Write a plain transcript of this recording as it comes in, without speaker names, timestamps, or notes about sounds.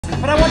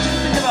But I want you to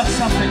think about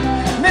something.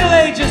 Middle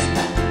age is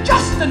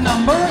just a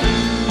number.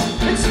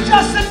 It's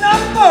just a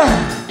number.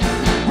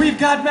 We've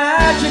got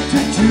magic to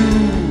do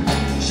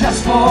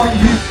just for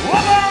you.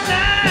 One more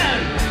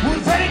night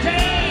with Freddie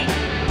King.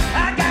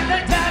 I got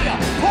to tell you,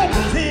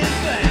 poker's his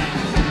thing.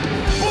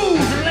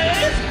 Booze and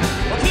ladies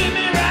will keep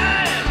me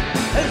right.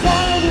 As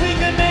long as we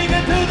can make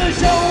it to the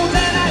show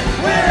tonight,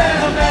 we're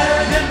an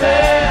American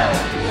band.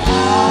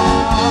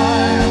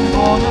 I'm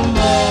gonna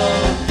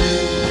love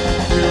you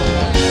till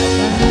the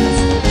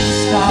heavens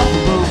stop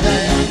the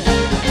rain.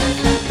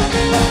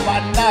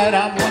 One night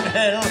I'm one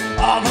hell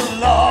of a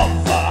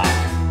lover,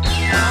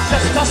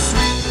 just a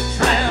sweet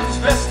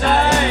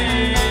transvestite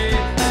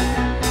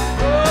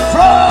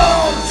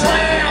from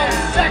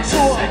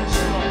transsexual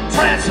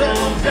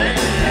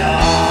Transylvania.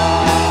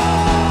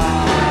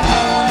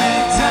 Only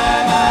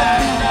time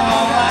I've been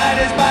alright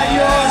is by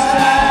your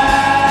side.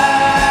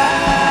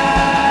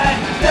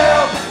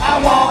 Girl, I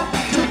want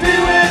to be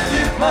with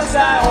you, must I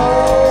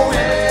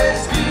always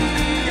be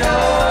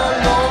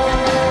alone?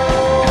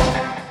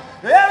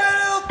 Every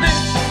little thing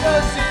she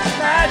does seems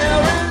right,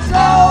 there is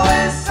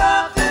always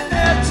something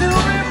there to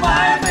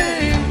remind me.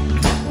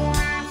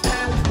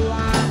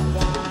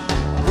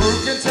 Who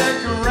can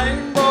take a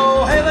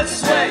rainbow? Hey, let's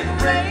sway.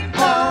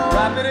 Rainbow.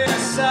 Wrap it in a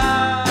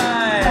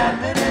sigh.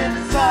 Wrap it in a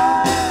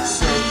sigh.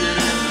 Soak it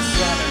in the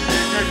sun and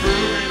make a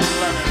groovy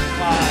lemon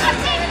pie. I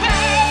said,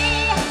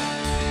 hey,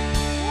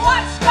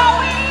 what's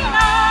going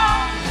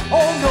on?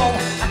 Oh no,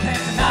 I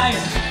can't deny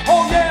it.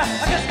 Oh yeah,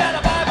 I just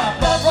gotta buy my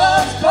blood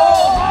runs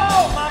cold.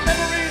 Oh, my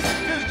memories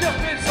has just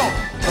been so.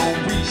 Though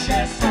we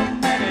share so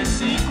many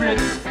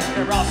secrets,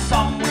 there are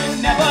some we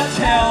never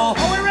tell.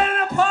 Are we ready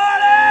to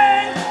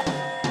party?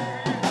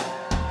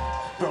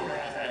 Go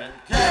ahead.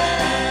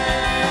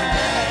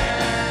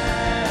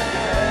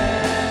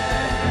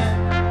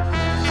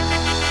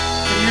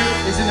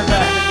 He's in the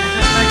back. Can you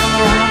just make a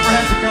little room for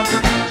him to come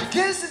through? She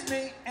kisses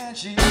me and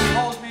she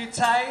holds me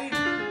tight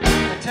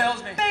and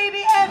tells me,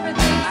 baby,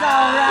 everything's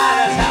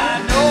alright. I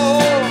know,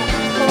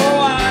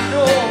 oh I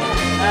know,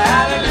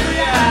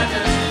 hallelujah, I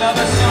just love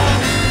her so.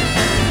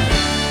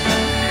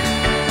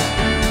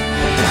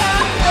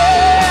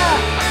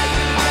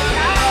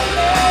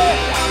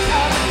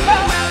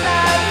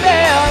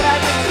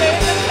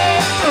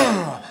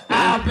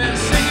 I've been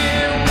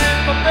singing with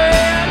my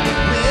band.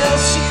 Well,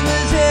 she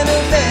was an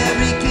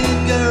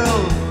American girl,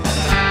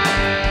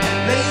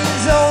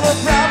 raised on the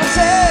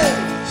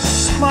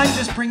promises. Mind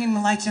just bringing the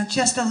lights down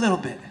just a little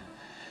bit?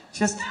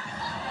 Just.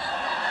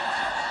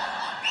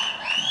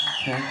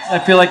 Okay. I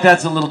feel like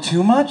that's a little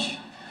too much.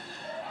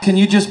 Can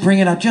you just bring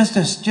it up just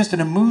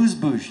an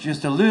amuse-bouche,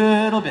 just a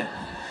little bit?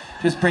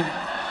 Just bring it.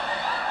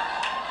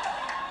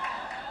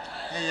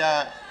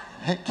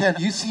 Hey, Ken,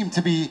 you seem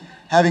to be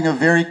having a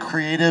very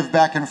creative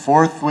back and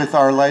forth with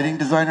our lighting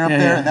designer up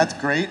there, and that's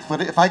great.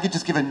 But if I could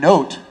just give a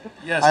note,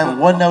 Yes, I have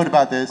one note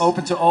about this.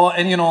 Open to all,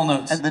 any and all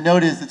notes. And the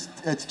note is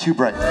it's too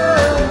bright.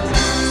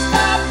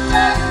 Stop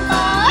dragging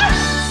my,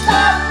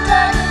 stop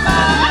dragging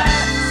my,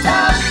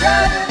 stop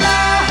dragging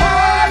my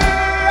heart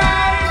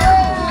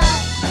around.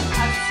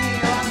 I see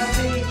you on the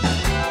beach,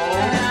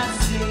 and I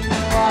see you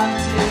on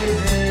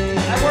TV.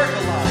 I work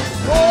a lot.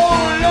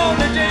 Oh,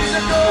 lonely days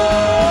ago,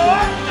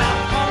 I'm not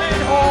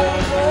coming home.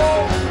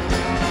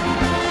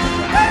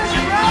 Hey,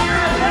 you brought me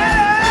a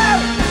letter.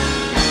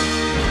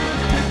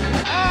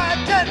 I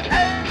get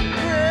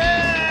angry,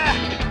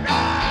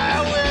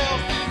 I will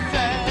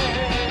say.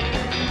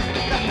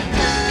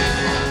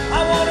 I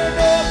wanna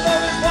know if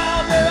love is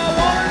wild, baby. I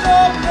wanna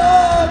know if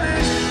love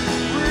is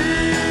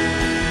real.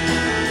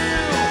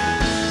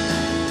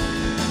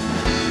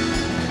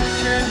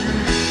 Can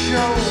you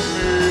show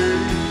me?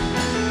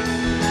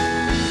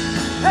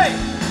 Hey!